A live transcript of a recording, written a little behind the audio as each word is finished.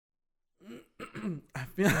I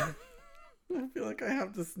feel like I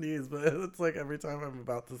have to sneeze, but it's like every time I'm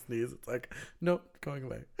about to sneeze, it's like, nope, going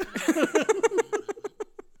away.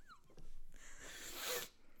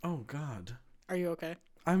 Oh, God. Are you okay?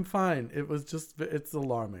 I'm fine. It's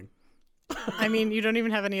alarming. I mean, you don't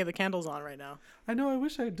even have any of the candles on right now. I know, I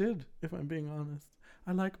wish I did, if I'm being honest.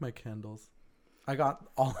 I like my candles. I got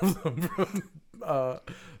all of them from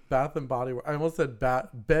Bath and Body Works. I almost said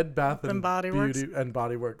Bed, Bath and Body Works? Beauty and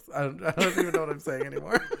Body Works. I don't even know what I'm saying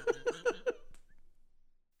anymore.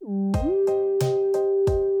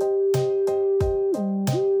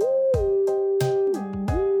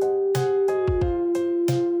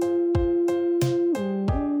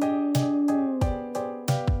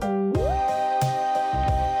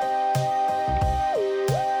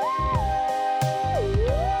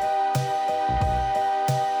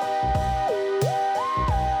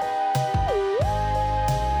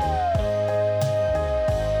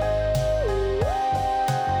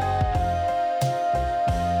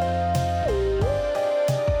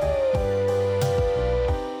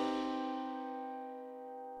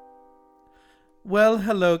 Well,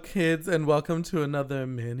 hello, kids, and welcome to another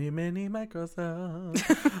mini microsode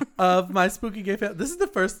of my spooky gay fan. This is the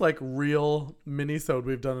first real mini-sode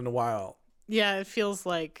we've done in a while. Yeah, it feels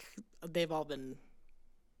like they've all been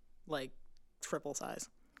triple size.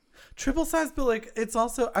 Triple size, but it's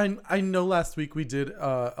also I know last week we did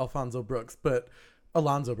Alonzo Brooks.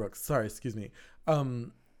 Sorry, excuse me.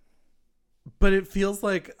 But it feels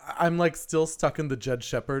like I'm still stuck in the Jed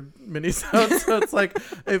Shepherd minisode. So it's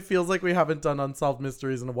it feels like we haven't done Unsolved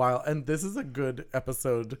Mysteries in a while. And this is a good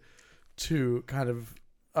episode to kind of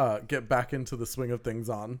get back into the swing of things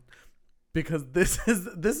on. Because this is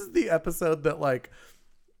the episode that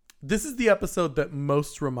this is the episode that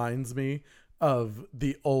most reminds me of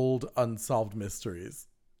the old Unsolved Mysteries.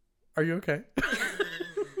 Are you okay?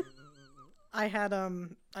 I had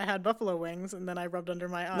buffalo wings and then I rubbed under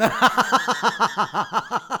my eye.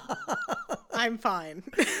 I'm fine.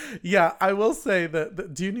 Yeah, I will say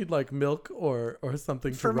that do you need milk or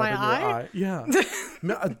something for to rub my in eye? your eye? Yeah.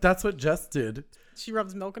 That's what Jess did. She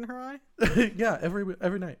rubs milk in her eye? Yeah,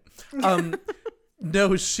 every night.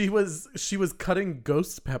 No, she was cutting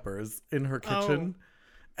ghost peppers in her kitchen. Oh.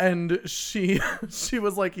 And she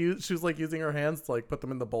was using her hands to put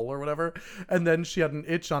them in the bowl or whatever, and then she had an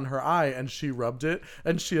itch on her eye and she rubbed it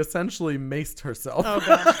and she essentially maced herself. Oh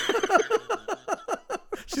God.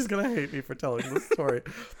 She's gonna hate me for telling this story,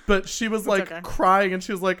 but she was okay. Crying and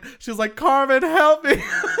she was like Carmen, help me.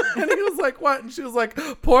 And he was like, what? And she was like,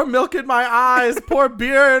 pour milk in my eyes, pour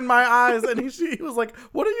beer in my eyes. And he was like,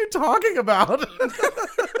 what are you talking about?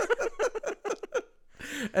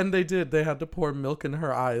 And they had to pour milk in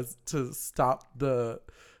her eyes to stop the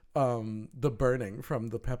burning from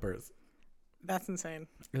the peppers. That's insane.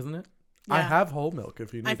 Isn't it? Yeah. I have whole milk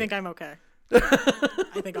if you need I think it. I'm okay.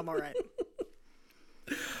 I think I'm all right.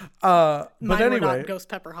 But Mine anyway, were not ghost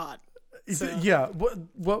pepper hot. So. Yeah.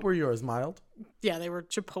 What were yours? Mild? Yeah, they were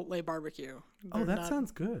Chipotle barbecue. They're that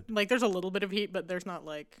sounds good. There's a little bit of heat, but there's not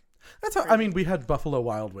That's how, I mean, we had Buffalo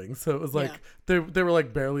Wild Wings, so it was they were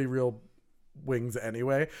barely real wings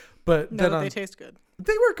anyway. But no, then they taste good.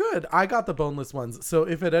 They were good. I got the boneless ones. So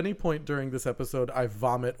if at any point during this episode I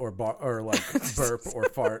vomit or burp or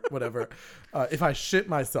fart, whatever, if I shit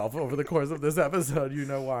myself over the course of this episode, you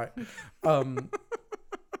know why.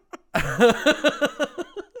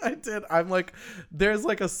 I did. I'm there's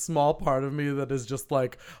a small part of me that is just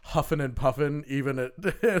huffing and puffing even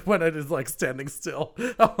when it is standing still.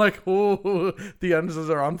 I'm ooh, the engines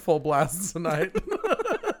are on full blast tonight.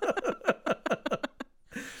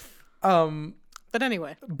 But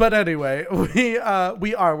anyway,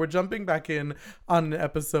 we're jumping back in on an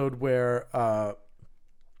episode where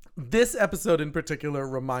this episode in particular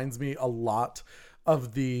reminds me a lot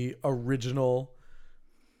of the original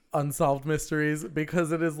Unsolved Mysteries,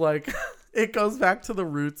 because it is it goes back to the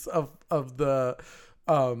roots of the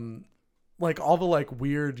all the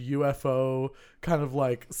weird UFO kind of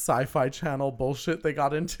sci-fi channel bullshit they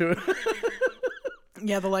got into.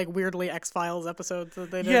 Yeah, the weirdly X-Files episodes that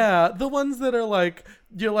they did. Yeah, the ones that are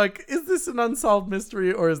you're is this an unsolved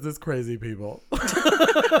mystery or is this crazy people?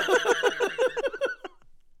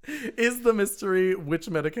 Is the mystery which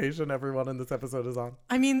medication everyone in this episode is on?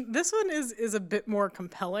 I mean, this one is a bit more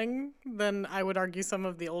compelling than I would argue some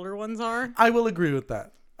of the older ones are. I will agree with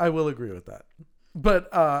that.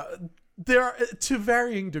 But there are to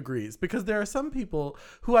varying degrees, because there are some people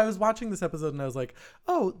who I was watching this episode and I was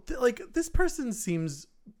this person seems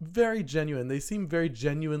very genuine. They seem very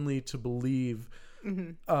genuinely to believe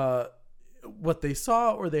what they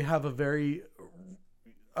saw, or they have a very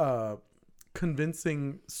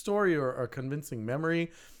convincing story or a convincing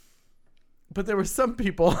memory. But there were some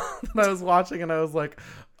people that I was watching and I was like,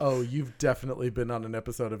 oh, you've definitely been on an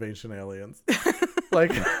episode of Ancient Aliens.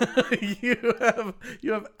 Like you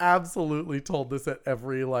have absolutely told this at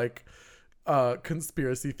every like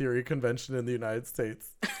conspiracy theory convention in the United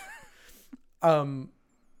States.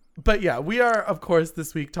 But yeah, we are of course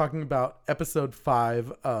this week talking about episode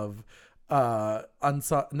 5 of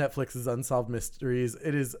Netflix's Unsolved Mysteries.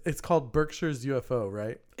 It's called Berkshire's UFO,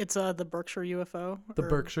 right? It's the Berkshire UFO. The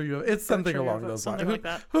Berkshire UFO. It's something Berkshire along UFO, those something lines.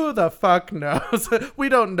 like that. Who the fuck knows? We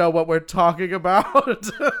don't know what we're talking about.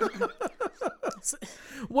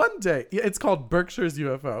 One day, yeah, it's called Berkshire's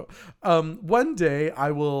UFO. One day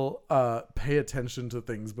I will pay attention to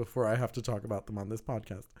things before I have to talk about them on this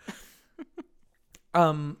podcast.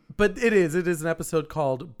 But it is an episode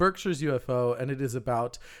called Berkshire's UFO, and it is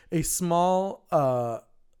about a small, I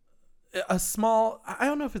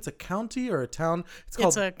don't know if it's a county or a town.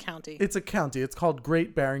 It's a county. It's a county. It's called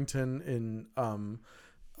Great Barrington in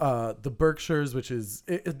the Berkshires, which is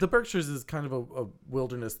the Berkshires is kind of a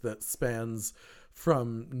wilderness that spans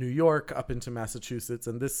from New York up into Massachusetts,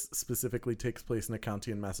 and this specifically takes place in a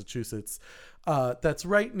county in Massachusetts that's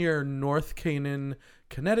right near North Canaan,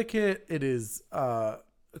 Connecticut. It is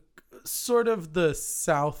sort of the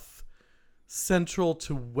south central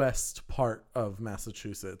to west part of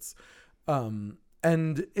Massachusetts. And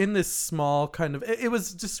in this small kind of, it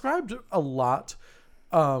was described a lot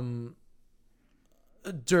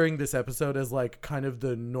during this episode as like kind of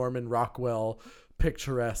the Norman Rockwell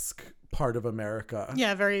picturesque part of America.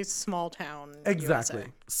 Yeah, very small town. Exactly.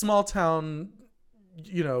 USA. Small town,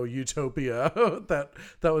 utopia that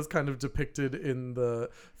was kind of depicted in the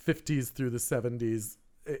 50s through the 70s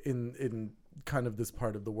in kind of this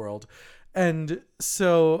part of the world. And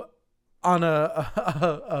so on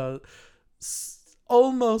a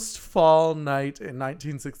almost fall night in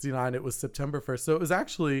 1969, it was September 1st. So it was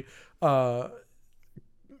actually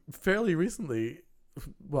fairly recently.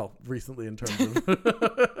 Well, recently in terms of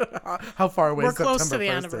how far away We're September close to the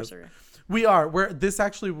 1st anniversary. Is. We are.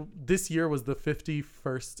 This year was the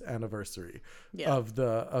 51st anniversary of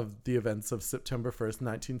the events of September 1st,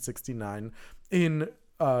 1969 in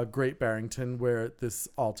Great Barrington, where this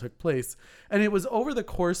all took place. And it was over the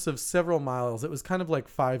course of several miles. It was kind of like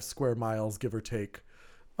 5 square miles, give or take,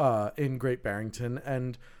 in Great Barrington.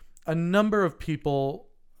 And a number of people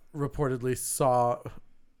reportedly saw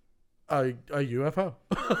a UFO.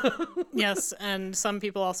 Yes, and some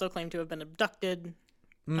people also claim to have been abducted,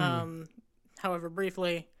 however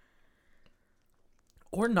briefly.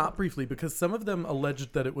 Or not briefly, because some of them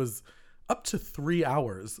alleged that it was up to 3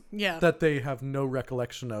 hours that they have no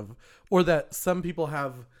recollection of, or that some people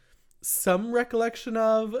have some recollection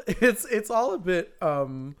of. It's all a bit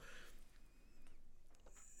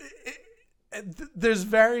there's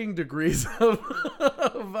varying degrees of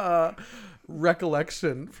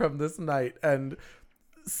recollection from this night, and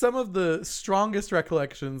some of the strongest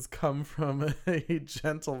recollections come from a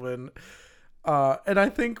gentleman, and I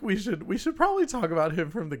think we should probably talk about him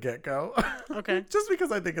from the get-go. Okay. Just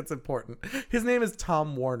because I think it's important. His name is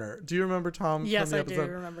Tom Warner. Do you remember Tom? Yes, from the I episode?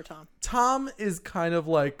 do remember Tom. Tom is kind of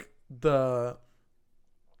like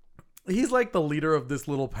he's like the leader of this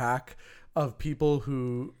little pack of people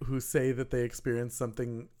who say that they experienced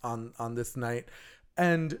something on this night.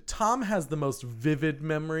 And Tom has the most vivid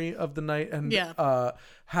memory of the night and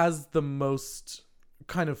has the most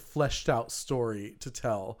kind of fleshed out story to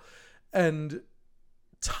tell. And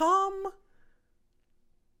Tom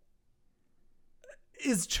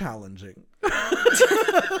is challenging. And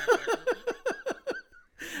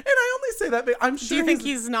I only say that, I'm sure. Do you think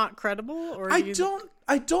he's not credible, or I don't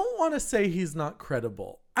want to say he's not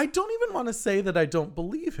credible. I don't even want to say that I don't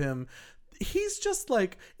believe him. He's just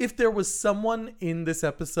like, if there was someone in this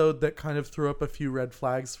episode that kind of threw up a few red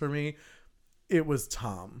flags for me, it was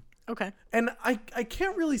Tom. Okay. And I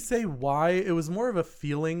can't really say why. It was more of a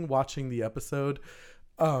feeling watching the episode.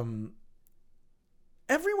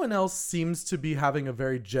 Everyone else seems to be having a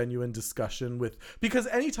very genuine discussion because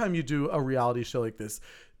anytime you do a reality show like this,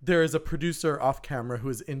 there is a producer off camera who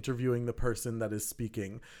is interviewing the person that is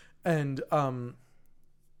speaking. And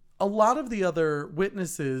a lot of the other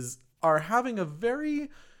witnesses are having a very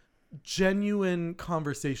genuine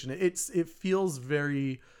conversation. It feels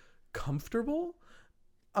very comfortable.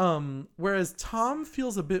 Whereas Tom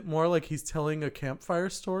feels a bit more like he's telling a campfire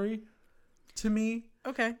story to me.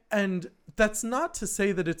 Okay. And that's not to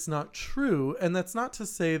say that it's not true. And that's not to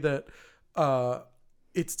say that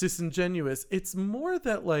it's disingenuous. It's more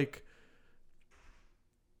that like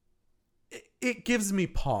it gives me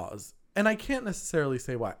pause. And I can't necessarily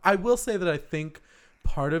say why. I will say that I think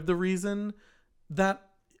part of the reason that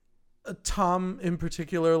Tom in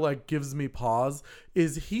particular like gives me pause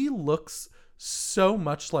is he looks so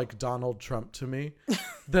much like Donald Trump to me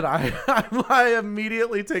that I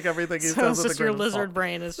immediately take everything he So says it's with just a grain your of lizard salt.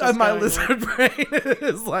 brain is just And my going, lizard brain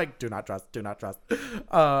is like, do not trust.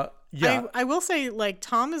 Yeah. I will say, like,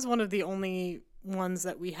 Tom is one of the only ones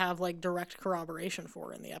that we have, like, direct corroboration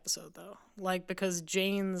for in the episode, though. Like, because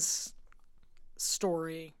Jane's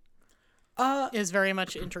story is very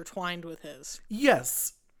much intertwined with his.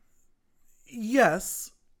 Yes.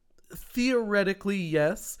 Theoretically,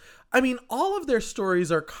 yes. I mean, all of their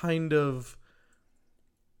stories are kind of...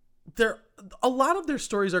 a lot of their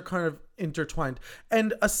stories are kind of intertwined.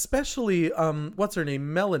 And especially, what's her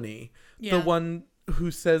name? Melanie. Yeah. The one who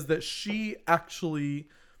says that she actually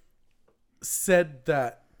said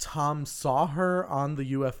that Tom saw her on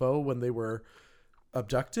the UFO when they were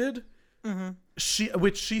abducted. Mm-hmm.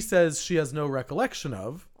 Which she says she has no recollection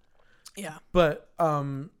of. Yeah. But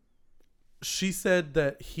she said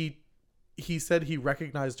that he said he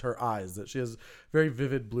recognized her eyes, that she has very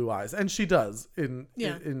vivid blue eyes, and she does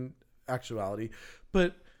in actuality.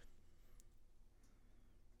 But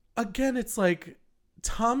again, it's like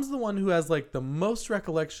Tom's the one who has like the most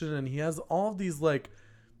recollection, and he has all of these like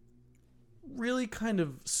really kind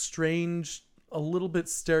of strange, a little bit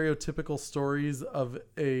stereotypical stories of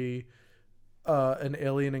an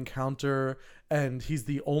alien encounter, and he's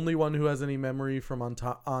the only one who has any memory from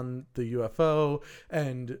on the UFO,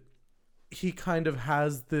 and he kind of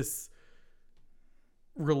has this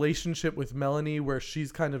relationship with Melanie where she's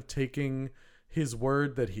kind of taking his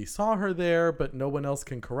word that he saw her there, but no one else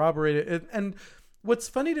can corroborate it. And what's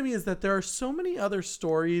funny to me is that there are so many other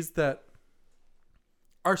stories that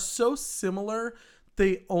are so similar,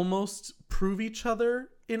 they almost prove each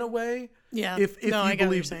other in a way. Yeah. If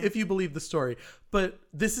you believe the story. But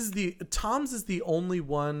Tom's is the only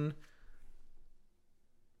one.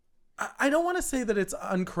 I don't want to say that it's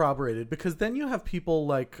uncorroborated, because then you have people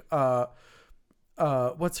like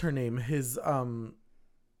what's her name? His the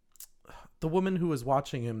woman who was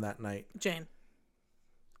watching him that night. Jane,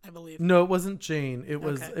 I believe. No, it wasn't Jane. It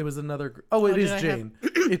was another. It is Jane.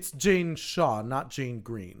 It's Jane Shaw, not Jane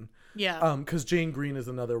Green. Yeah. Because Jane Green is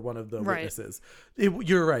another one of the witnesses.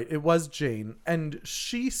 You're right. It was Jane, and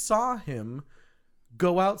she saw him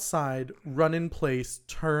go outside, run in place,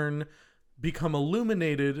 turn, become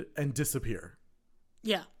illuminated, and disappear.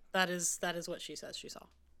 Yeah, that is what she says she saw.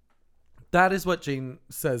 That is what Jane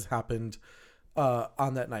says happened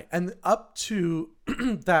on that night, and up to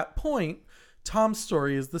that point, Tom's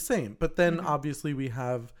story is the same. But then obviously we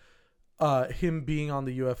have him being on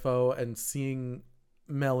the UFO and seeing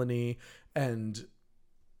Melanie, and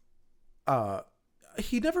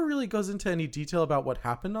he never really goes into any detail about what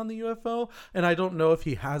happened on the UFO, and I don't know if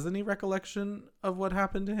he has any recollection of what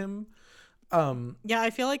happened to him. Yeah, I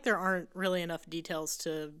feel like there aren't really enough details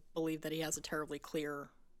to believe that he has a terribly clear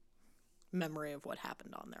memory of what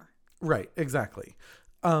happened on there. Right, exactly.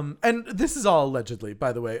 And this is all allegedly,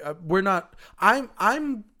 by the way.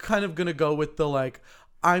 I'm kind of gonna go with the like,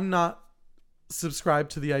 I'm not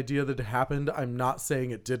subscribed to the idea that it happened. I'm not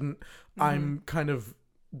saying it didn't. Mm-hmm. I'm kind of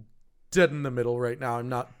dead in the middle right now. I'm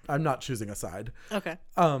not choosing a side. Okay.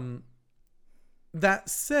 That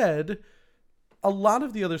said, a lot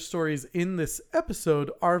of the other stories in this episode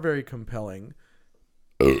are very compelling.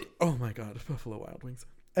 Oh my God, Buffalo Wild Wings.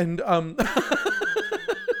 And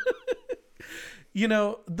you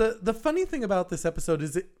know, the funny thing about this episode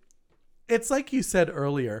is it's like you said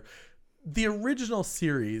earlier, the original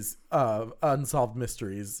series of Unsolved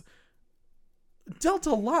Mysteries dealt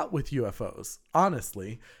a lot with UFOs,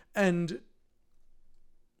 honestly. And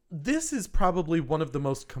this is probably one of the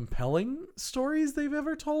most compelling stories they've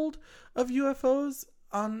ever told of UFOs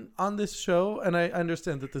on this show. And I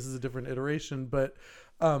understand that this is a different iteration, but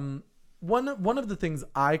one of the things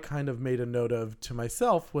I kind of made a note of to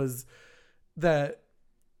myself was that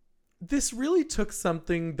this really took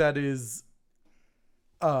something that is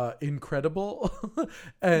incredible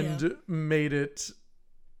and made it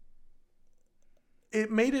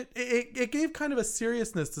gave kind of a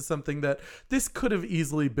seriousness to something that this could have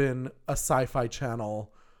easily been a Sci-Fi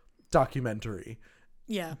Channel documentary.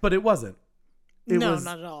 Yeah. But it wasn't. Not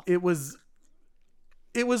at all. It was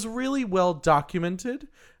really well documented,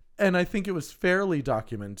 and I think it was fairly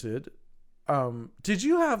documented. Did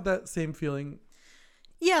you have that same feeling?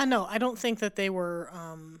 Yeah, no, I don't think that they were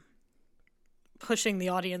pushing the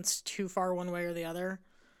audience too far one way or the other.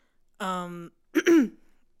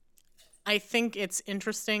 I think it's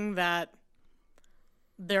interesting that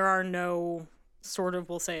there are no sort of,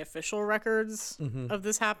 we'll say, official records of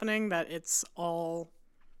this happening, that it's all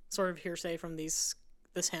sort of hearsay from these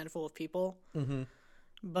this handful of people. Mm-hmm.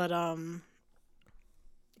 But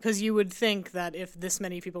because you would think that if this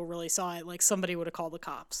many people really saw it, like somebody would have called the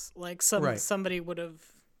cops, like somebody would have,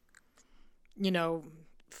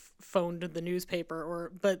 phoned the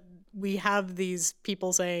newspaper, but we have these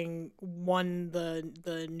people saying,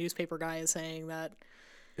 the newspaper guy is saying that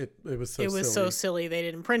it was so silly they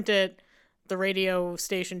didn't print it. The radio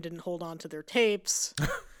station didn't hold on to their tapes.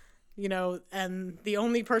 And the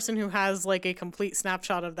only person who has like a complete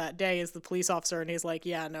snapshot of that day is the police officer, and he's like,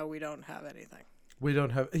 yeah, no, we don't have anything.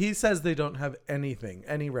 He says they don't have anything,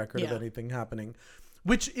 any record of anything happening,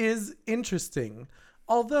 which is interesting.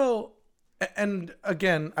 Although, and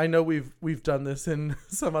again, I know we've done this in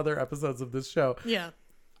some other episodes of this show. Yeah.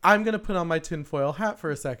 I'm going to put on my tinfoil hat for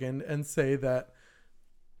a second and say that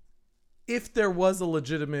if there was a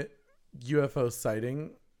legitimate UFO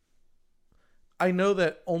sighting, I know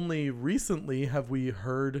that only recently have we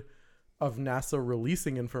heard of NASA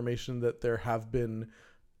releasing information that there have been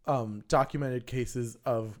documented cases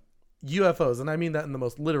of UFOs. And I mean that in the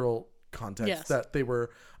most literal context, that they were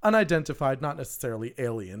unidentified, not necessarily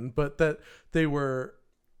alien, but that they were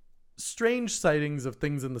strange sightings of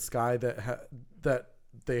things in the sky that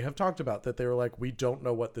they have talked about, that they were like, we don't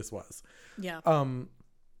know what this was. Yeah.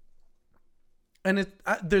 And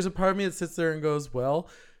there's a part of me that sits there and goes, well,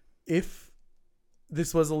 if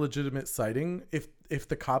this was a legitimate sighting, if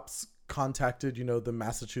the cops contacted, the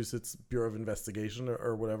Massachusetts Bureau of Investigation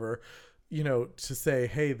or whatever, to say,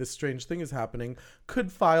 hey, this strange thing is happening,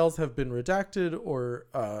 could files have been redacted or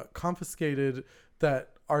confiscated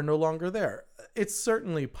that are no longer there? It's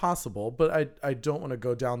certainly possible, but I don't want to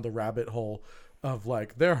go down the rabbit hole of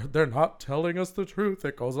like, they're not telling us the truth.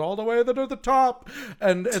 It goes all the way to the top.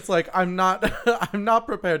 And it's like, I'm not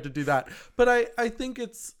prepared to do that. But I think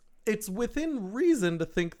it's within reason to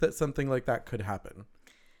think that something like that could happen.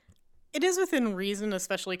 It is within reason,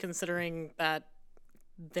 especially considering that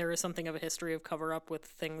there is something of a history of cover up with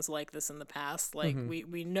things like this in the past. Like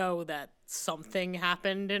we know that something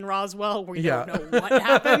happened in Roswell. We don't know what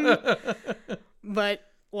happened. But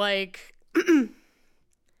like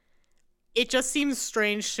it just seems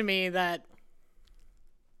strange to me that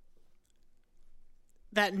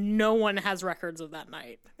no one has records of that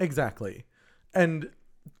night. Exactly. And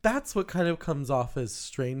that's what kind of comes off as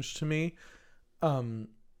strange to me. And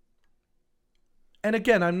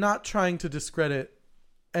again, I'm not trying to discredit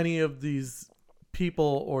any of these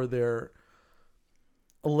people or their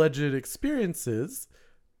alleged experiences,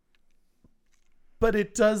 but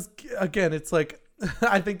it does, again, it's like,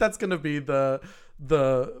 I think that's going to be the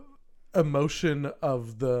emotion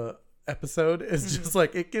of the episode is just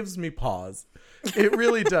like, it gives me pause. It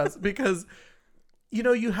really does, because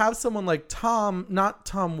you have someone like Tom, not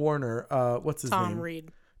Tom Warner, what's his name? Tom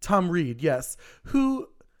Reed. Tom Reed, yes, who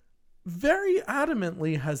very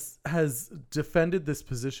adamantly has defended this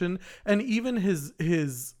position, and even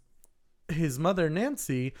his mother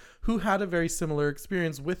Nancy, who had a very similar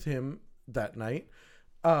experience with him that night,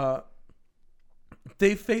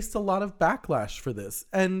 they faced a lot of backlash for this.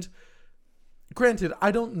 And granted, I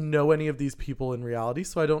don't know any of these people in reality,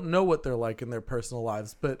 so I don't know what they're like in their personal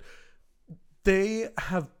lives, but they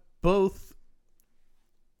have both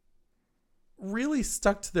really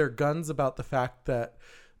stuck to their guns about the fact that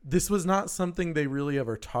this was not something they really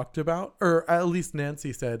ever talked about, or at least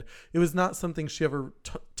Nancy said it was not something she ever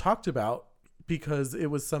talked about, because it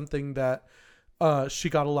was something that she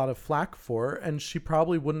got a lot of flack for, and she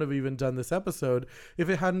probably wouldn't have even done this episode if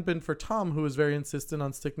it hadn't been for Tom, who was very insistent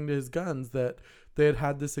on sticking to his guns that they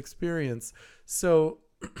had this experience. So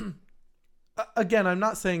again, I'm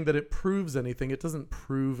not saying that it proves anything. It doesn't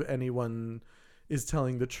prove anyone is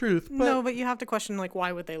telling the truth. But no, but you have to question, like,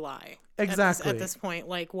 why would they lie? Exactly. At this point,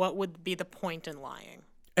 like, what would be the point in lying?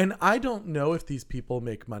 And I don't know if these people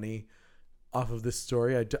make money off of this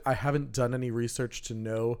story. I haven't done any research to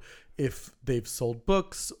know if they've sold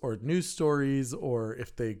books or news stories, or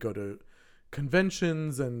if they go to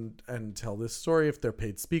conventions and tell this story, if they're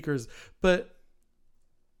paid speakers. But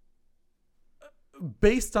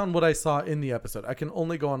based on what I saw in the episode, I can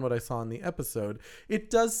only go on what I saw in the episode, it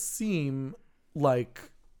does seem like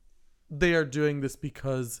they are doing this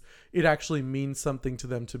because it actually means something to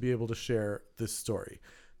them to be able to share this story.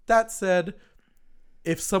 That said,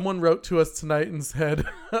 if someone wrote to us tonight and said,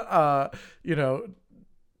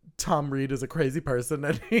 Tom Reed is a crazy person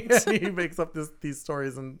and he makes up these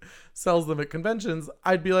stories and sells them at conventions,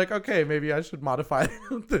 I'd be like, okay, maybe I should modify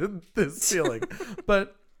this feeling.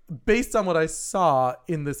 But based on what I saw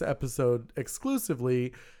in this episode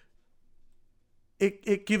exclusively,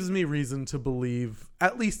 it gives me reason to believe,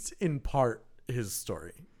 at least in part, his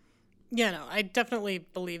story. Yeah, no, I definitely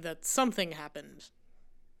believe that something happened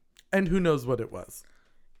And who knows what it was.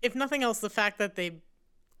 If nothing else, the fact that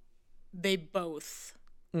they both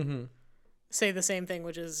say the same thing,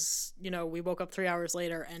 which is, we woke up 3 hours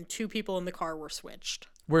later and 2 people in the car were switched.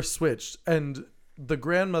 And the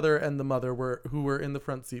grandmother and the mother who were in the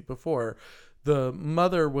front seat before. The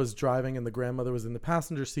mother was driving and the grandmother was in the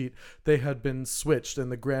passenger seat. They had been switched,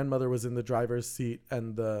 and the grandmother was in the driver's seat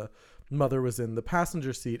and the mother was in the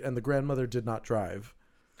passenger seat, and the grandmother did not drive.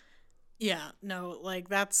 Yeah, no, like,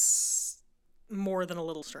 that's more than a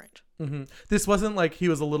little strange. Mm-hmm. This wasn't like he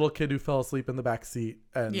was a little kid who fell asleep in the back seat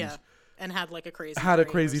and had like a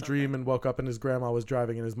crazy dream and woke up and his grandma was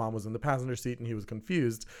driving and his mom was in the passenger seat and he was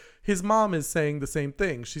confused. His mom is saying the same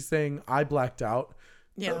thing. She's saying, I blacked out.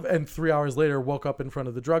 Yeah. And 3 hours later woke up in front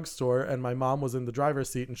of the drugstore and my mom was in the driver's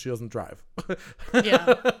seat and she doesn't drive.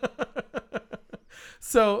 Yeah.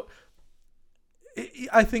 So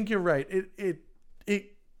I think you're right. It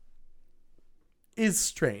is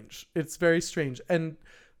strange. It's very strange. And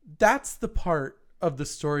that's the part of the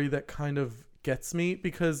story that kind of gets me,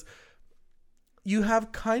 because you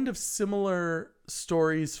have kind of similar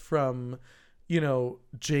stories from,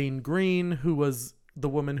 Jane Green, who was the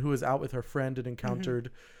woman who was out with her friend and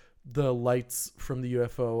encountered the lights from the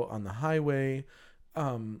UFO on the highway.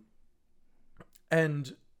 And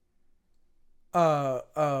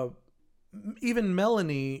even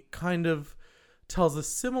Melanie kind of tells a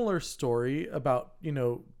similar story about,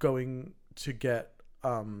 going to get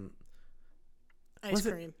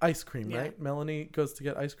ice cream, yeah. Right? Melanie goes to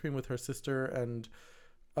get ice cream with her sister and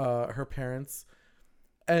her parents.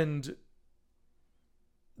 And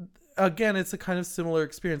again, it's a kind of similar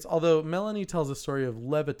experience, although Melanie tells a story of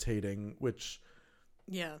levitating, which,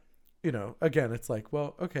 again, it's like,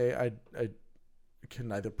 well, okay, I can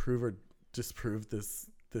neither prove or disprove this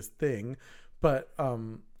thing, but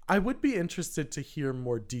I would be interested to hear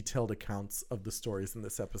more detailed accounts of the stories in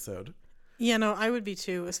this episode. Yeah, no, I would be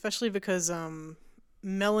too, especially because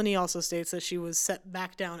Melanie also states that she was set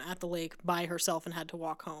back down at the lake by herself and had to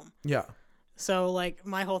walk home. Yeah. So, like,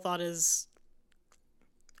 my whole thought is,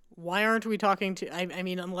 why aren't we talking to, I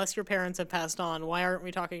mean, unless your parents have passed on, why aren't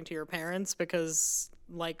we talking to your parents? Because,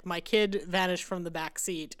 like, my kid vanished from the back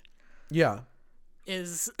seat. Yeah.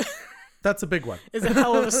 That's a big one. Is a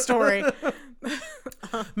hell of a story.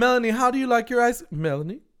 Melanie, how do you like your ice?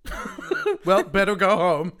 Melanie? Well, better go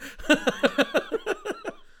home.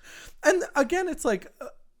 And again, it's like,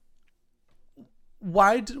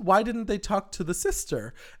 why didn't they talk to the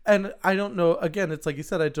sister? And I don't know. Again, it's like you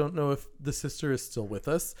said, I don't know if the sister is still with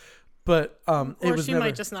us, but she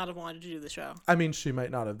might just not have wanted to do the show. I mean, she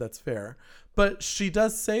might not have. That's fair. But she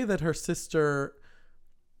does say that her sister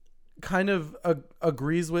kind of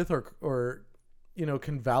agrees with or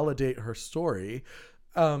can validate her story.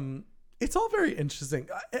 It's all very interesting.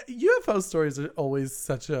 UFO stories are always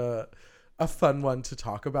such a fun one to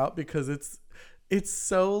talk about, because it's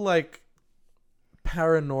so like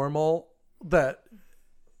paranormal that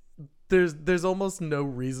there's almost no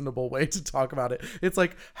reasonable way to talk about it. It's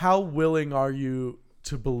like, how willing are you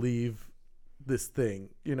to believe this thing,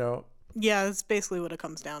 Yeah, that's basically what it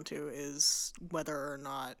comes down to, is whether or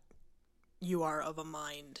not you are of a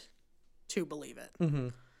mind to believe it. Mm-hmm.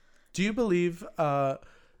 Do you believe, I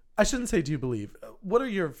shouldn't say do you believe, what are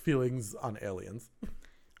your feelings on aliens?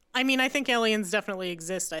 I mean, I think aliens definitely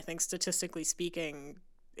exist. I think statistically speaking,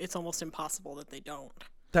 it's almost impossible that they don't.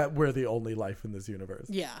 That we're the only life in this universe.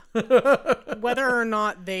 Yeah. Whether or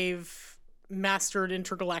not they've mastered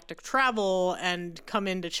intergalactic travel and come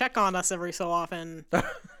in to check on us every so often,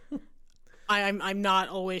 I'm not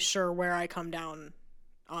always sure where I come down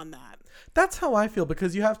on that. That's how I feel,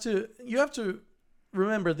 because you have to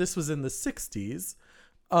remember this was in the 60s,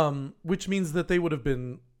 which means that they would have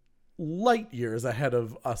been light years ahead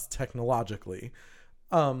of us technologically.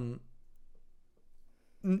 I'm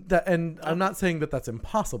not saying that that's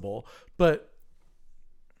impossible, but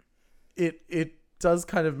it does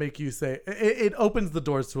kind of make you say, it opens the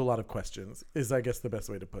doors to a lot of questions, is I guess the best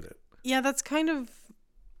way to put it. Yeah, that's kind of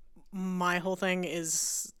my whole thing,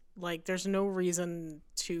 is like, there's no reason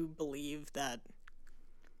to believe that,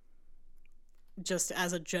 just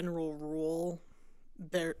as a general rule,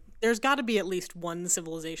 there's got to be at least one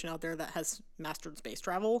civilization out there that has mastered space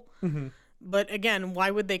travel. Mm-hmm. But again,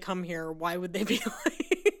 why would they come here? Why would they be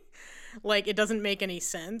like, it doesn't make any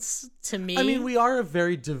sense to me. I mean, we are a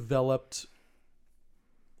very developed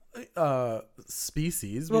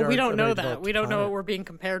species. Well, we don't know that. We don't know what we're being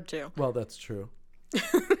compared to. Well, that's true.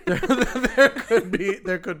 there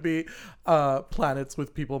could be planets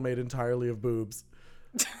with people made entirely of boobs.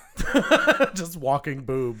 Just walking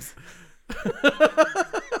boobs.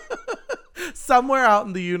 Somewhere out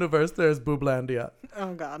in the universe, there's Booblandia.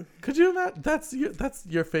 Oh God. Could you imagine? That's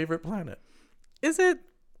your favorite planet. Is it?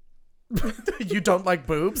 You don't like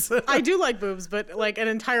boobs? I do like boobs, but like an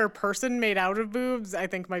entire person made out of boobs, I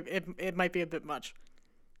think it might be a bit much.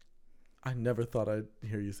 I never thought I'd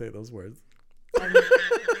hear you say those words.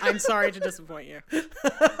 I'm sorry to disappoint you.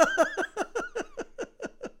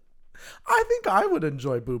 I think I would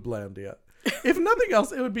enjoy Booblandia. If nothing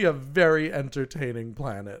else, it would be a very entertaining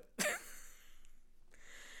planet.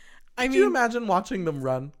 Could you imagine watching them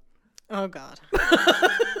run? Oh God.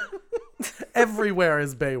 Everywhere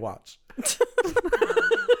is Baywatch.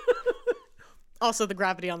 Also, the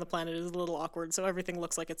gravity on the planet is a little awkward, so everything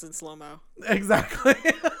looks like it's in slow-mo. Exactly.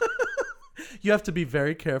 You have to be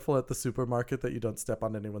very careful at the supermarket that you don't step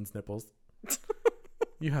on anyone's nipples.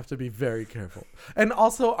 You have to be very careful. And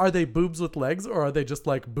also, are they boobs with legs, or are they just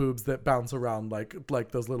like boobs that bounce around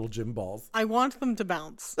like those little gym balls? I want them to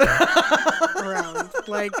bounce around.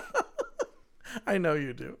 Like, I know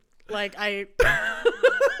you do. Like,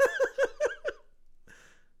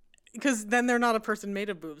 because then they're not a person made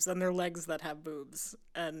of boobs. Then they're legs that have boobs.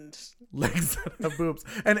 And legs that have boobs.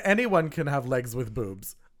 And anyone can have legs with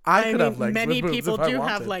boobs. I could have legs with boobs. Many people do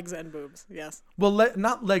have have legs and boobs, yes. Well,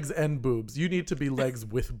 not legs and boobs. You need to be legs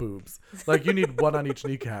with boobs. Like, you need one on each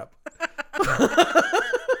kneecap.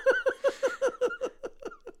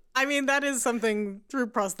 I mean, that is something through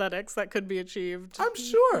prosthetics that could be achieved. I'm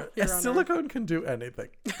sure. Silicone can do anything.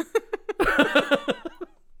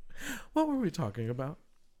 What were we talking about?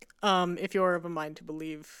 If you're of a mind to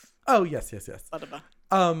believe. Oh, yes.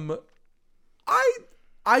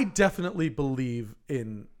 I definitely believe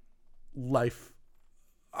in life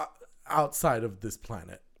outside of this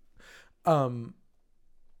planet. But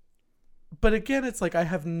again, it's like I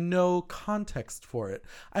have no context for it.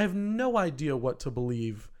 I have no idea what to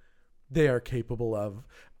believe they are capable of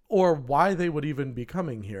or why they would even be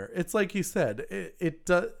coming here. It's like you said,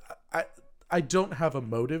 I don't have a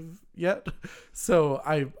motive yet. So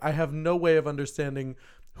I have no way of understanding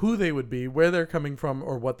who they would be, where they're coming from,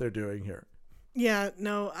 or what they're doing here. Yeah,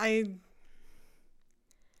 no, I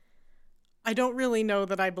don't really know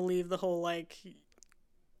that I believe the whole, like,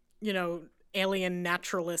 you know, alien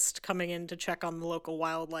naturalist coming in to check on the local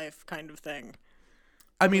wildlife kind of thing.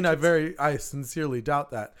 I mean, I sincerely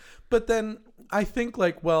doubt that. But then I think,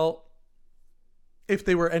 like, well, if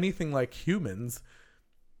they were anything like humans,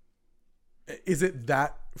 is it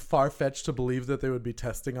that far-fetched to believe that they would be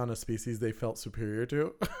testing on a species they felt superior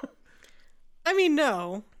to? I mean,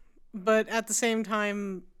 no. But at the same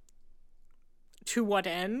time, to what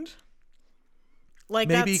end? Like,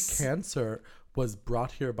 maybe cancer was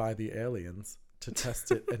brought here by the aliens to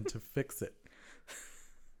test it and to fix it.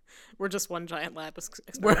 We're just one giant lab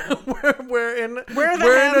experiment. We're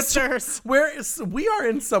the hamsters. We are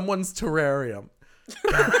in someone's terrarium.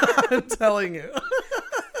 I'm telling you.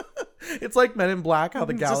 It's like Men in Black, how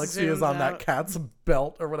the galaxy is on that cat's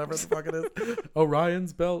belt or whatever the fuck it is.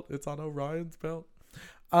 Orion's belt. It's on Orion's belt.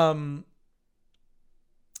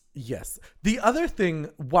 Yes. The other thing,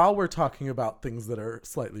 while we're talking about things that are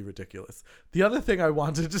slightly ridiculous, the other thing I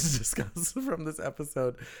wanted to discuss from this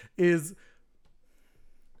episode is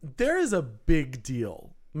there is a big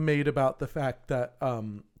deal made about the fact that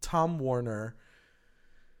Tom Warner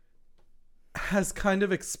has kind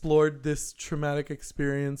of explored this traumatic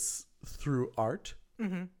experience through art.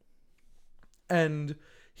 Mm-hmm. And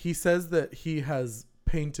he says that he has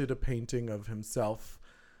painted a painting of himself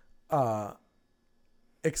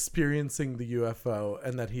experiencing the UFO,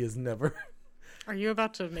 and that he has never... Are you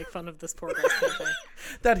about to make fun of this poor guy's painting?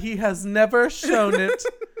 That he has never shown it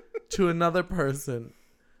to another person.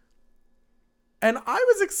 And I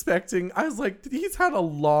was like, he's had a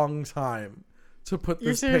long time to put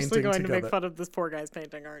this painting together. You're seriously going to make fun of this poor guy's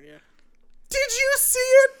painting, aren't you? Did you see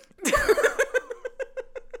it?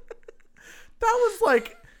 That was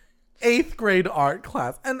like 8th grade art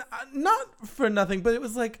class. And not for nothing, but it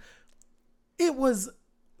was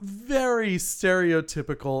very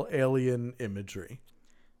stereotypical alien imagery.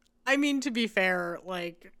 I mean, to be fair,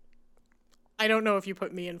 like, I don't know if you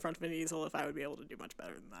put me in front of an easel if I would be able to do much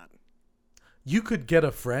better than that. You could get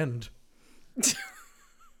a friend.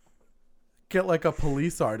 Get like a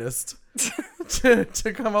police artist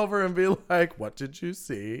to come over and be like, what did you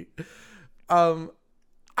see? I'm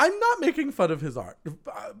not making fun of his art.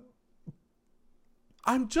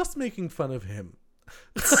 I'm just making fun of him.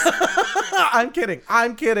 I'm kidding.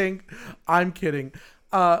 I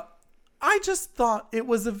just thought it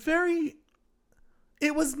was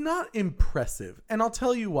not impressive. And I'll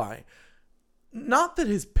tell you why. Not that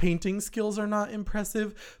his painting skills are not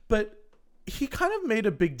impressive, but he kind of made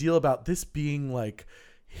a big deal about this being like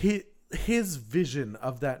his vision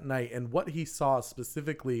of that night and what he saw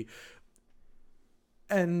specifically.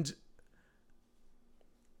 And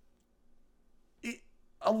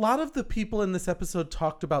a lot of the people in this episode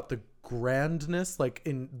talked about the grandness, like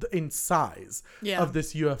in size of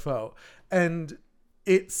this UFO. And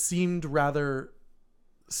it seemed rather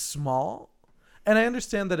small. And I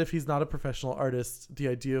understand that if he's not a professional artist, the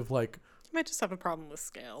idea of like, you might just have a problem with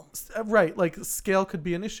scale. Right. Like scale could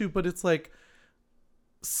be an issue, but it's like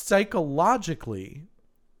psychologically,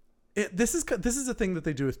 this is a thing that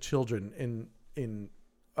they do with children in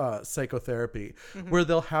psychotherapy, where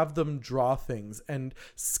they'll have them draw things, and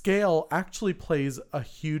scale actually plays a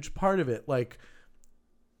huge part of it. Like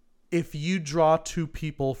if you draw two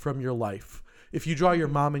people from your life, if you draw your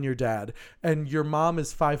mom and your dad, and your mom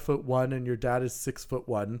is 5'1" and your dad is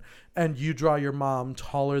 6'1", and you draw your mom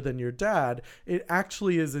taller than your dad, it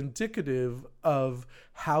actually is indicative of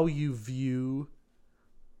how you view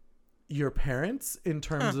your parents in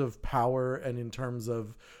terms of power and in terms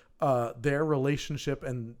of their relationship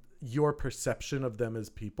and your perception of them as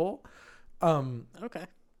people. Okay.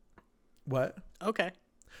 What? Okay.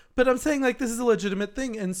 But I'm saying like this is a legitimate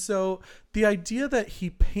thing. And so the idea that he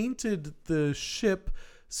painted the ship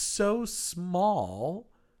so small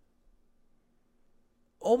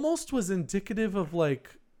almost was indicative of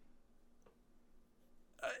like,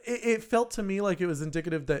 it felt to me like it was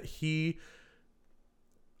indicative that he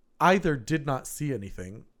either did not see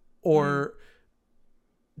anything or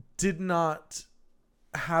did not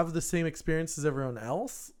have the same experience as everyone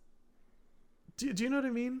else. Do you know what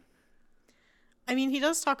I mean? I mean, he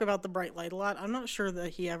does talk about the bright light a lot. I'm not sure that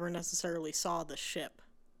he ever necessarily saw the ship.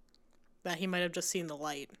 That he might have just seen the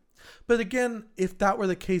light. But again, if that were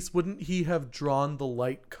the case, wouldn't he have drawn the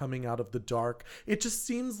light coming out of the dark? It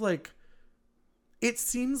seems like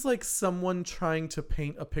someone trying to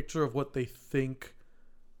paint a picture of what they think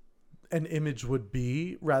an image would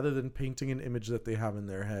be rather than painting an image that they have in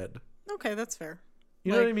their head. Okay, that's fair.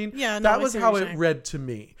 You know what I mean? Yeah, no, that was how it read to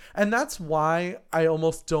me. And that's why I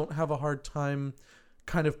almost don't have a hard time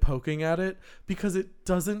kind of poking at it, because it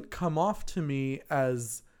doesn't come off to me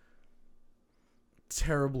as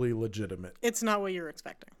terribly legitimate. It's not what you're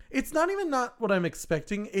expecting. It's not even not what I'm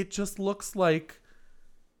expecting. It just looks like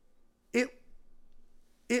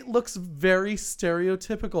it looks very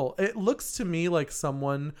stereotypical. It looks to me like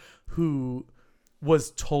someone who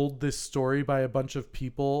was told this story by a bunch of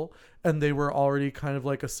people and they were already kind of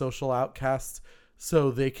like a social outcast.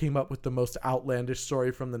 So they came up with the most outlandish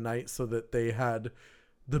story from the night so that they had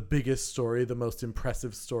the biggest story, the most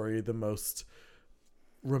impressive story, the most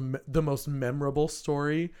memorable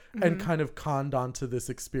story, and kind of conned onto this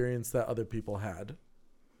experience that other people had.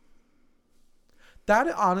 That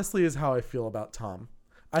honestly is how I feel about Tom.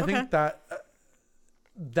 I think that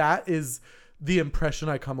is the impression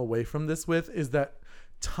I come away from this with, is that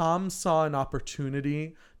Tom saw an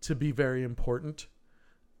opportunity to be very important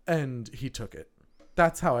and he took it.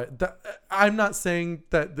 That's how I'm not saying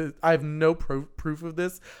that I have no proof of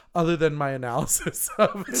this other than my analysis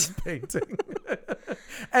of his painting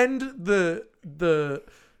and the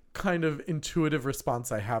kind of intuitive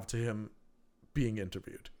response I have to him being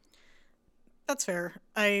interviewed. That's fair.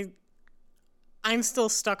 I'm still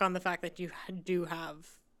stuck on the fact that you do have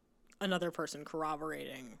another person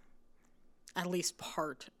corroborating at least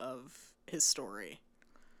part of his story.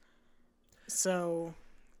 So,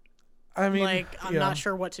 I mean, I'm not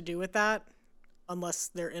sure what to do with that unless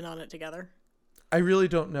they're in on it together. I really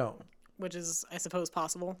don't know. Which is, I suppose,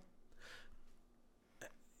 possible.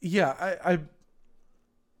 Yeah,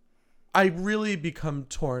 I really become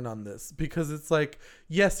torn on this, because it's like,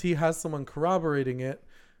 yes, he has someone corroborating it,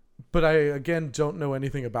 but I, again, don't know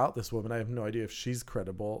anything about this woman. I have no idea if she's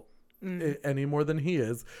credible any more than he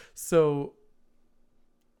is. So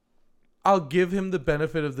I'll give him the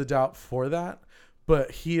benefit of the doubt for that, but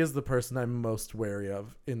he is the person I'm most wary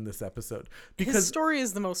of in this episode. Because his story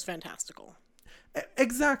is the most fantastical.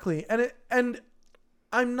 Exactly. And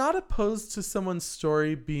I'm not opposed to someone's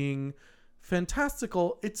story being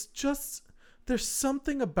fantastical. It's just there's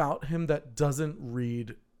something about him that doesn't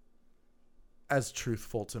read as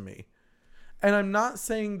truthful to me. And I'm not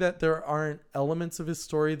saying that there aren't elements of his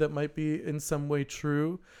story that might be in some way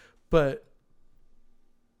true, but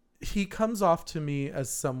he comes off to me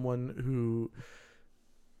as someone who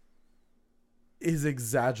is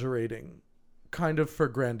exaggerating kind of for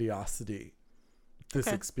grandiosity this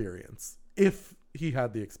experience, if he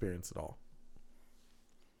had the experience at all.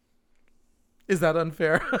 Is that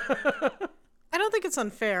unfair? I don't think it's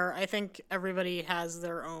unfair. I think everybody has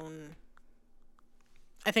their own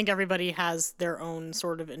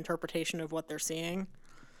sort of interpretation of what they're seeing.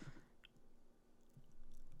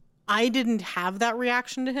 I didn't have that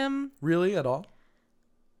reaction to him. Really, at all?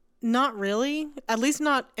 Not really. At least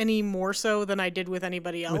not any more so than I did with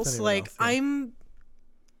anybody else. With anyone Like, else, yeah.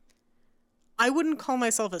 I wouldn't call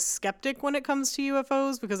myself a skeptic when it comes to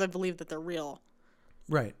UFOs because I believe that they're real.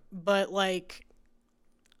 Right. But, like,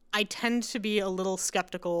 I tend to be a little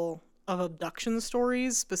skeptical of abduction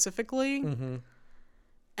stories specifically. Mm-hmm.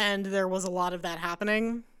 And there was a lot of that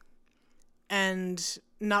happening. And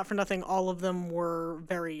not for nothing, all of them were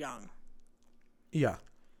very young. Yeah.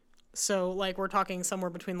 So, like, we're talking somewhere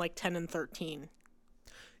between, like, 10 and 13.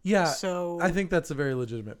 Yeah. So I think that's a very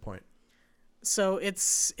legitimate point. So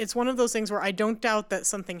it's one of those things where I don't doubt that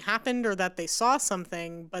something happened or that they saw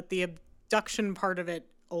something, but the abduction part of it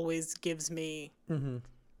always gives me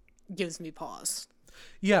pause.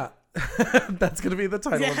 Yeah. That's going to be the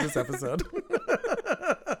title of this episode.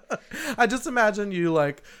 I just imagine you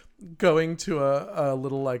like going to a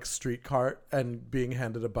little like street cart and being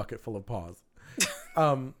handed a bucket full of paws.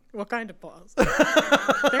 What kind of pause?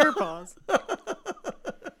 Bear pause.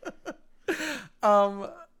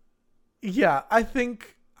 Yeah, I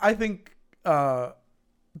think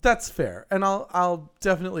that's fair, and I'll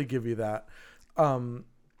definitely give you that.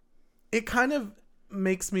 It kind of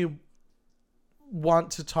makes me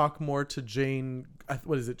want to talk more to Jane.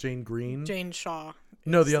 What is it, Jane Green? Jane Shaw.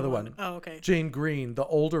 No, the other one. Oh, okay. Jane Green, the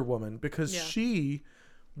older woman, because Yeah. she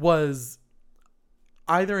was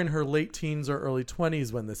either in her late teens or early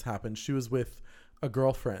 20s when this happened. She was with a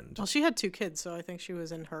girlfriend. Well, she had 2 kids, so I think she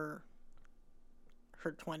was in her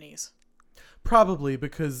 20s. Probably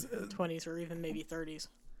because 20s or even maybe 30s.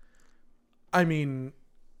 I mean,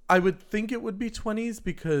 I would think it would be 20s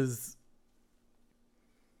because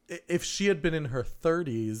if she had been in her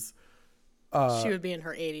 30s, she would be in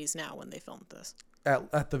her 80s now when they filmed this.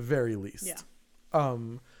 at the very least. Yeah.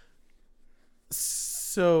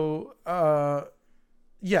 So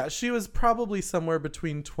yeah, she was probably somewhere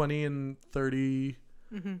between 20 and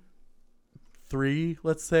 33,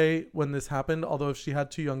 let's say, when this happened. Although if she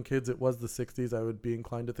had 2 young kids, it was the 60s. I would be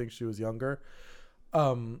inclined to think she was younger.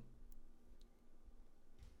 That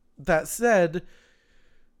said,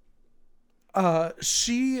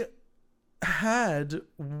 she had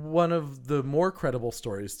one of the more credible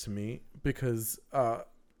stories to me because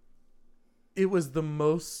it was the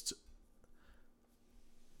most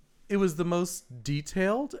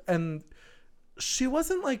detailed, and she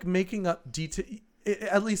wasn't like making up detail.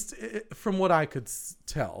 At least from what I could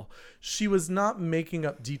tell, she was not making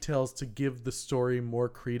up details to give the story more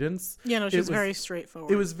credence. Yeah, no, she was very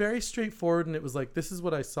straightforward. It was very straightforward, and it was like, this is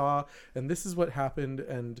what I saw, and this is what happened,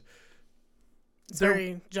 and it's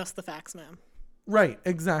very just the facts, ma'am. Right,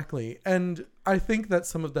 exactly. And I think that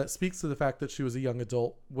some of that speaks to the fact that she was a young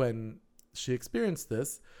adult when she experienced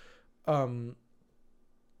this. And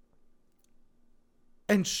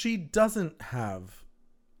she doesn't have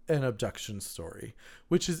an abduction story,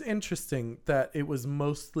 which is interesting that it was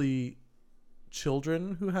mostly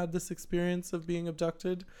children who had this experience of being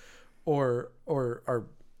abducted or are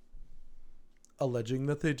alleging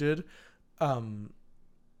that they did.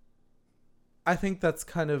 I think that's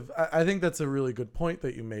I think that's a really good point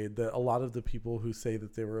that you made, that a lot of the people who say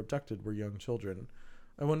that they were abducted were young children.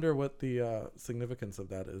 I wonder what the significance of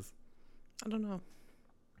that is. I don't know.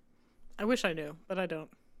 I wish I knew, but I don't.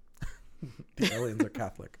 The aliens are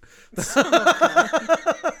Catholic.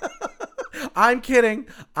 I'm kidding.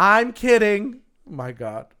 My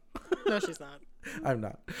God. No, she's not. I'm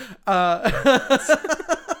not.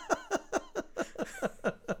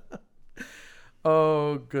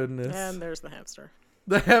 Oh, goodness. And there's the hamster.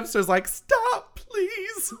 The hamster's like, stop,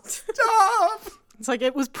 please. Stop. It's like,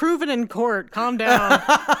 it was proven in court. Calm down.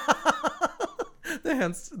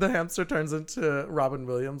 The hamster turns into Robin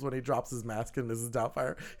Williams when he drops his mask in Mrs.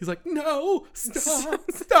 Doubtfire. He's like, no, stop,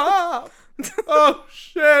 stop. Oh,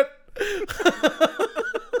 shit.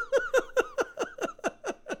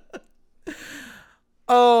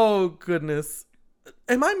 Oh, goodness.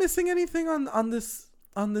 Am I missing anything on this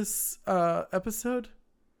episode?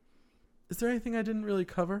 Is there anything I didn't really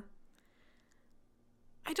cover?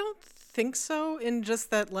 I don't think so, in just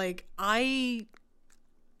that, like,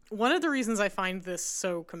 one of the reasons I find this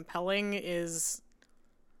so compelling is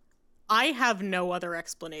I have no other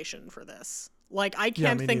explanation for this. Like, I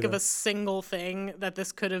can't think of a single thing that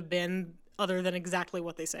this could have been other than exactly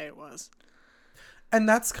what they say it was. And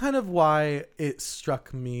that's kind of why it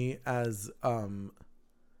struck me as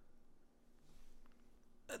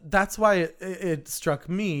that's why it struck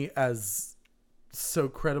me as so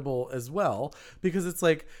credible as well, because it's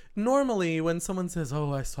like normally when someone says,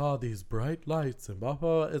 oh, I saw these bright lights and blah,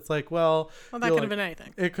 blah, blah, it's like, well, that could have been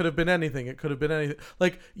anything. It could have been anything. It could have been anything.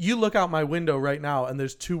 Like, you look out my window right now and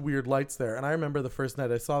there's 2 weird lights there. And I remember the first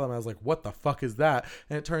night I saw them, I was like, what the fuck is that?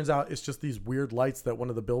 And it turns out it's just these weird lights that one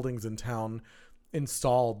of the buildings in town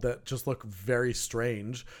installed that just look very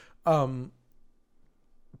strange.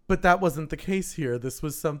 But that wasn't the case here. This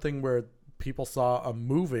was something where people saw a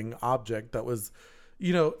moving object that was,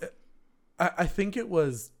 you know, I think it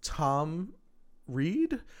was Tom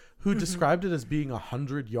Reed who described it as being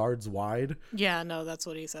 100 yards wide. Yeah, no, that's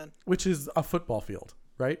what he said. Which is a football field,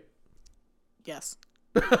 right? Yes.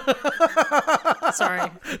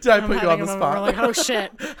 Sorry. Did I put you on the spot? We're like, oh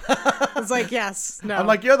shit. It's like, yes, no. I'm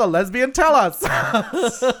like, you're the lesbian, tell us.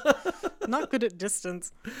 Not good at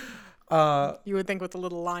distance. You would think with the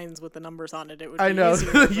little lines with the numbers on it, it would be I know.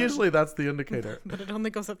 easier, Usually that's the indicator. but it only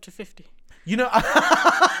goes up to 50. You know,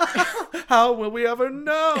 how will we ever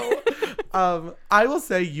know? I will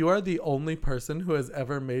say you are the only person who has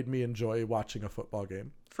ever made me enjoy watching a football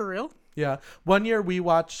game. For real? Yeah. One year we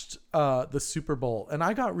watched the Super Bowl and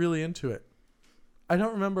I got really into it. I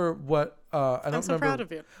don't remember what I'm so proud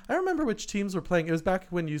of you. I don't remember which teams were playing. It was back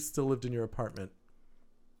when you still lived in your apartment.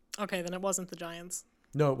 Okay, then it wasn't the Giants.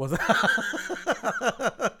 No, it wasn't.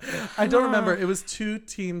 I don't remember. It was 2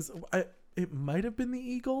 teams. It might have been the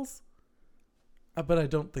Eagles, but I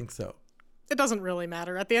don't think so. It doesn't really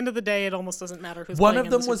matter. At the end of the day, it almost doesn't matter who's one playing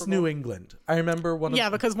of them in the was Super Bowl. New England. I remember one of Yeah,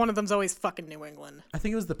 because one of them's always fucking New England. I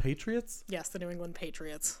think it was the Patriots. Yes, the New England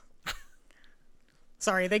Patriots.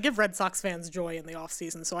 Sorry, they give Red Sox fans joy in the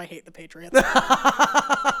offseason, so I hate the Patriots.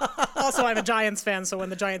 Also, I'm a Giants fan, so when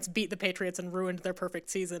the Giants beat the Patriots and ruined their perfect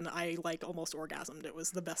season, I, like, almost orgasmed. It was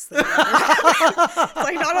the best thing ever.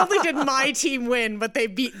 Like, not only did my team win, but they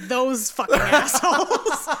beat those fucking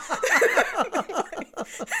assholes.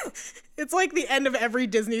 It's like the end of every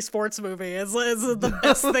Disney sports movie. It's the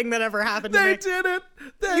best thing that ever happened to me. They did it.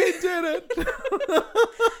 They did it.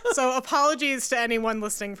 So apologies to anyone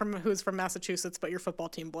listening who's from Massachusetts, but your football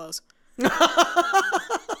team blows.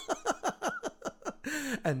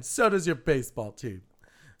 And so does your baseball team.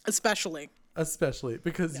 Especially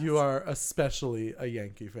because you are especially a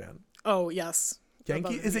Yankee fan. Oh, yes.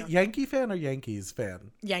 Is it Yankee fan or Yankees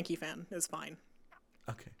fan? Yankee fan is fine.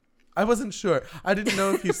 Okay. I wasn't sure. I didn't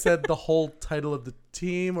know if you said the whole title of the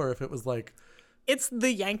team or if it was like... It's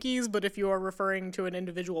the Yankees, but if you are referring to an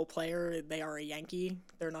individual player, they are a Yankee.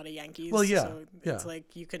 They're not a Yankees. Well, yeah. So it's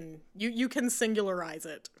like you can singularize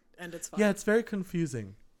it, and it's fine. Yeah, it's very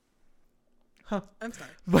confusing. Huh. I'm sorry.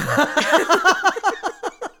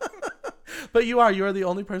 But you are the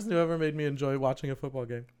only person who ever made me enjoy watching a football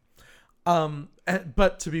game.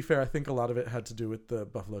 But to be fair, I think a lot of it had to do with the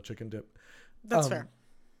buffalo chicken dip. That's fair.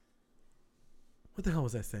 What the hell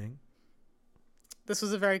was I saying? This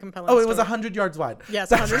was a very compelling story. It was 100 yards wide.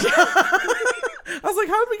 Yes, 100 I was like,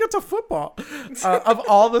 how did we get to football? Of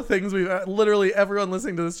all the things literally everyone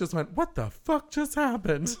listening to this just went, what the fuck just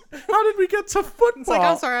happened? How did we get to football? It's like,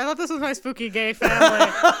 I'm sorry, I thought this was my spooky gay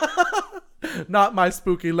family. Not my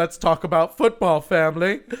spooky, let's talk about football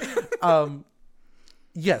family.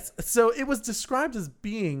 Yes, so it was described as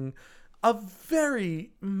being a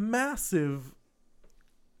very massive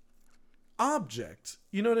object.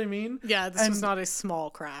 You know what I mean? Yeah, this was not a small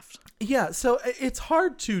craft. Yeah, so it's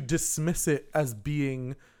hard to dismiss it as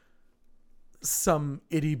being some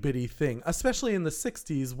itty-bitty thing, especially in the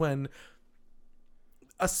 60s when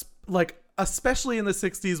especially in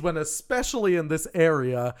this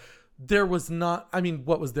area, there was not, I mean,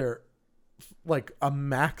 what was there? Like a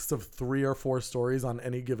max of 3 or 4 stories on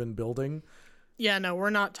any given building. Yeah, no, we're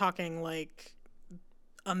not talking like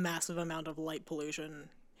a massive amount of light pollution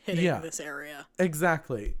hitting this area.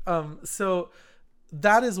 Exactly. So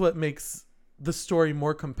that is what makes the story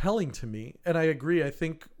more compelling to me. And I agree. I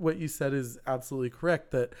think what you said is absolutely correct,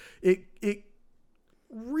 that it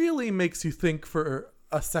really makes you think for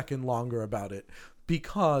a second longer about it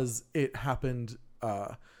because it happened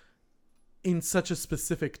in such a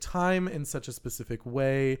specific time, in such a specific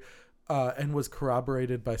way, and was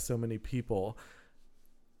corroborated by so many people.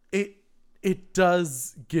 It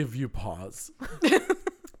does give you pause.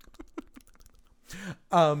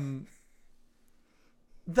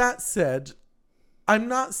 That said, I'm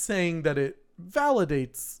not saying that it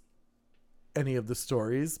validates any of the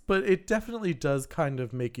stories, but it definitely does kind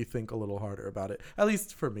of make you think a little harder about it. At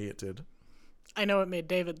least for me, it did. I know it made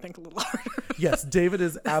David think a little harder. Yes, David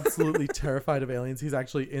is absolutely terrified of aliens. He's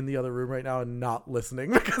actually in the other room right now and not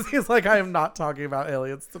listening because he's like, I am not talking about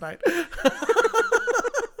aliens tonight.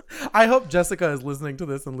 I hope Jessica is listening to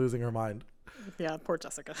this and losing her mind. Yeah, poor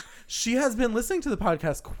Jessica. She has been listening to the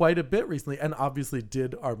podcast quite a bit recently and obviously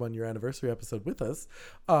did our 1 year anniversary episode with us,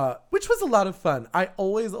 which was a lot of fun. I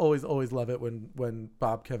always love it when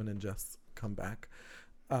Bob, Kevin, and Jess come back.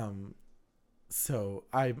 So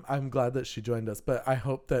I'm glad that she joined us, but I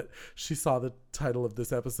hope that she saw the title of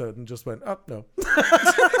this episode and just went, oh, no.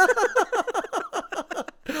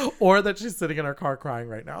 Or that she's sitting in her car crying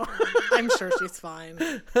right now. I'm sure she's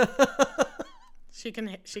fine. She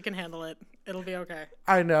can handle it. It'll be okay.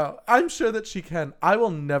 I know. I'm sure that she can. I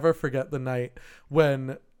will never forget the night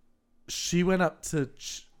when she went up to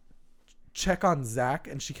check on Zach,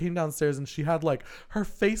 and she came downstairs and she had like, her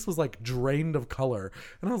face was like drained of color.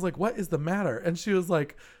 And I was like, what is the matter? And she was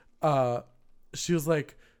like,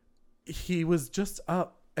 he was just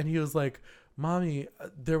up, and he was like, Mommy,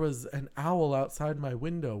 there was an owl outside my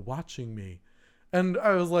window watching me. And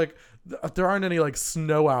I was like, there aren't any like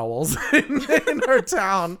snow owls in her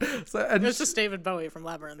town. So, and it's just David Bowie from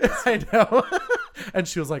Labyrinth. I know. And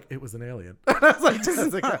she was like, it was an alien. And I was like,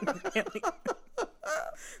 Jessica.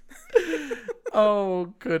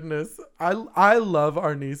 Oh, goodness. I love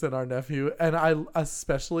our niece and our nephew. And I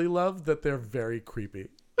especially love that they're very creepy.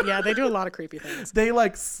 Yeah, they do a lot of creepy things. They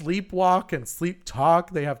like sleepwalk and sleep talk.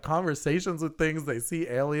 They have conversations with things. They see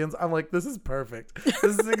aliens. I'm like, this is perfect.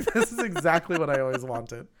 This is exactly what I always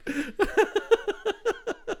wanted.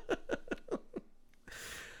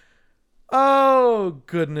 Oh,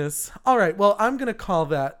 goodness. All right. Well, I'm going to call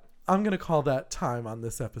that time on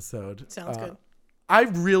this episode. Sounds good. I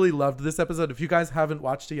really loved this episode. If you guys haven't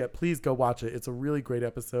watched it yet, please go watch it. It's a really great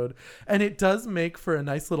episode. And it does make for a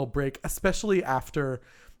nice little break, especially after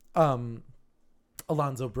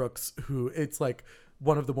Alonzo Brooks, who it's like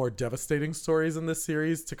one of the more devastating stories in this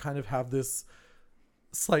series, to kind of have this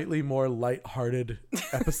slightly more lighthearted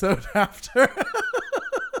episode after.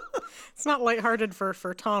 It's not lighthearted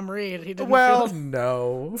for Tom Reed. He didn't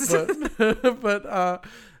no, but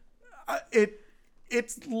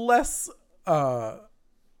it's less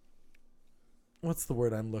what's the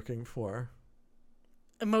word I'm looking for?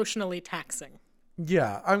 Emotionally taxing.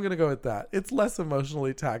 Yeah, I'm going to go with that. It's less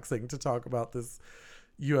emotionally taxing to talk about this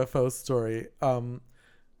UFO story.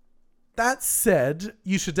 That said,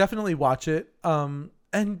 you should definitely watch it.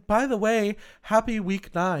 And by the way, happy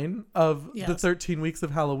week 9 of the 13 weeks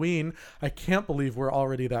of Halloween. I can't believe we're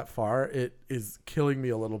already that far. It is killing me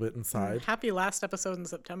a little bit inside. Happy last episode in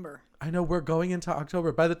September. I know, we're going into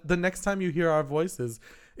October. By the next time you hear our voices,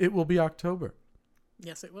 it will be October.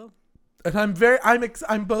 Yes, it will. And I'm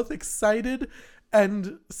both excited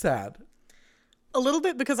and sad. A little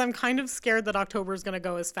bit, because I'm kind of scared that October is going to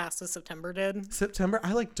go as fast as September did. September?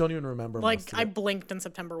 I don't even remember. Like, I blinked and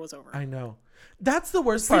September was over. I know. That's the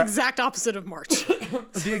worst it's part. The exact opposite of March.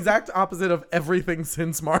 The exact opposite of everything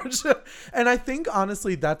since March. And I think,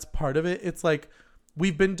 honestly, that's part of it. It's like,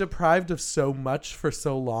 we've been deprived of so much for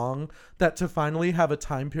so long that to finally have a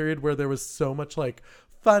time period where there was so much like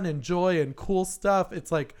fun and joy and cool stuff,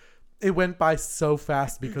 it's like it went by so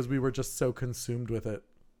fast because we were just so consumed with it.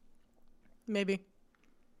 Maybe.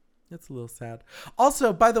 It's a little sad.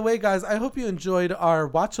 Also, by the way, guys, I hope you enjoyed our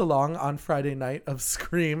watch along on Friday night of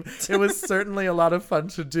Scream. It was certainly a lot of fun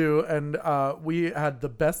to do, and we had the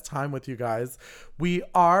best time with you guys. We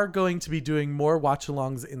are going to be doing more watch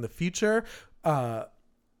alongs in the future.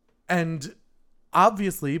 And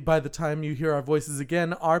obviously, by the time you hear our voices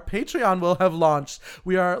again, our Patreon will have launched.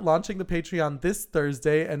 We are launching the Patreon this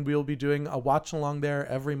Thursday, and we'll be doing a watch along there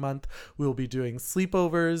every month. We'll be doing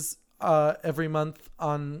sleepovers every month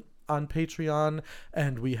on Patreon,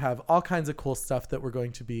 and we have all kinds of cool stuff that we're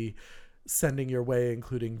going to be sending your way,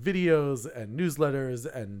 including videos and newsletters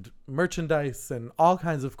and merchandise and all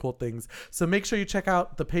kinds of cool things. So make sure you check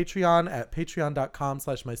out the Patreon at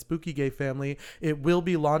patreon.com/myspooky-gay-family. It will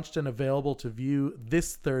be launched and available to view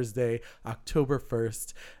this Thursday, October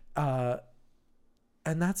 1st.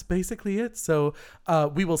 And that's basically it. So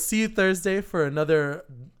we will see you Thursday for another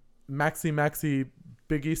Maxi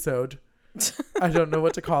Biggie-sode. I don't know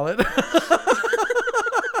what to call it.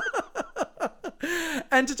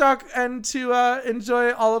 And to talk and to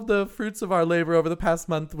enjoy all of the fruits of our labor over the past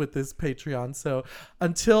month with this Patreon. So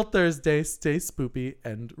until Thursday, stay spoopy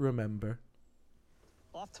and remember.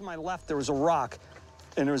 Off to my left, there was a rock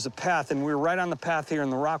and there was a path, and we were right on the path here,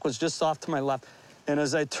 and the rock was just off to my left. And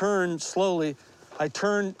as I turned slowly, I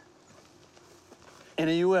turned and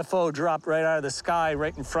a UFO dropped right out of the sky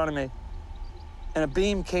right in front of me. And a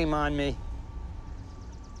beam came on me.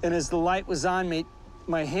 And as the light was on me,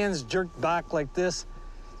 my hands jerked back like this,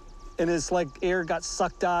 and it's like air got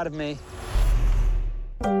sucked out of me.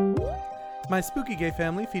 My Spooky Gay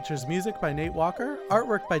Family features music by Nate Walker,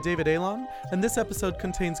 artwork by David Alon, and this episode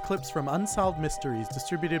contains clips from Unsolved Mysteries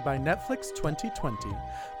distributed by Netflix 2020.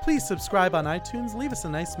 Please subscribe on iTunes, leave us a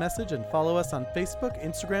nice message, and follow us on Facebook,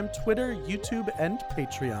 Instagram, Twitter, YouTube, and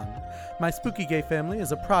Patreon. My Spooky Gay Family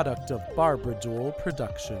is a product of Barbara Duel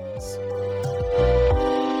Productions.